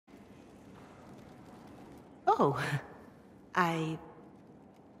Oh, I...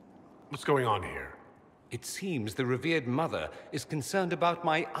 What's going on here? It seems the revered mother is concerned about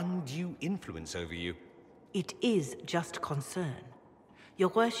my undue influence over you. It is just concern. Your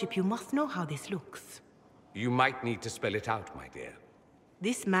worship, you must know how this looks. You might need to spell it out, my dear.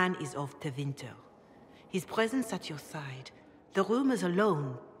 This man is of Tevinter. His presence at your side, the rumors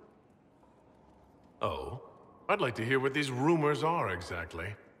alone. Oh? I'd like to hear what these rumors are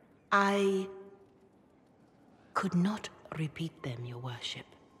exactly. I could not repeat them, your worship.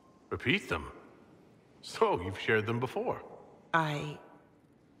 Repeat them? So, you've shared them before?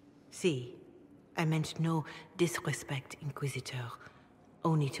 See, I meant no disrespect, Inquisitor.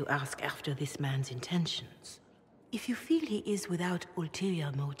 Only to ask after this man's intentions. If you feel he is without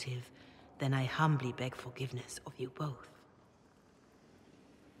ulterior motive, then I humbly beg forgiveness of you both.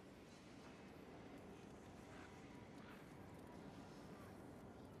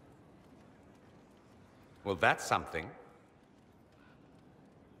 Well, that's something.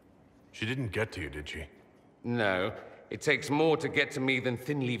 She didn't get to you, did she? No, it takes more to get to me than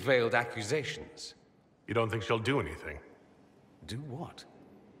thinly veiled accusations. You don't think she'll do anything? Do what?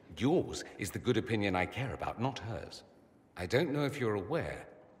 Yours is the good opinion I care about, not hers. I don't know if you're aware,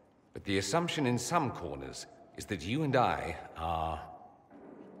 but the assumption in some corners is that you and I are...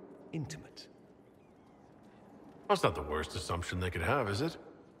 intimate. That's not the worst assumption they could have, is it?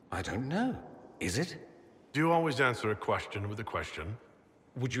 I don't know. Is it? Do you always answer a question with a question?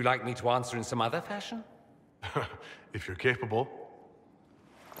 Would you like me to answer in some other fashion? If you're capable.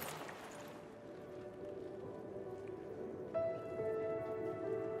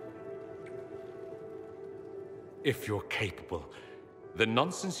 If you're capable. The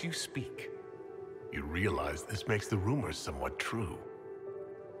nonsense you speak. You realize this makes the rumors somewhat true.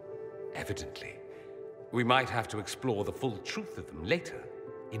 Evidently. We might have to explore the full truth of them later,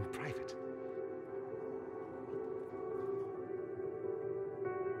 in private.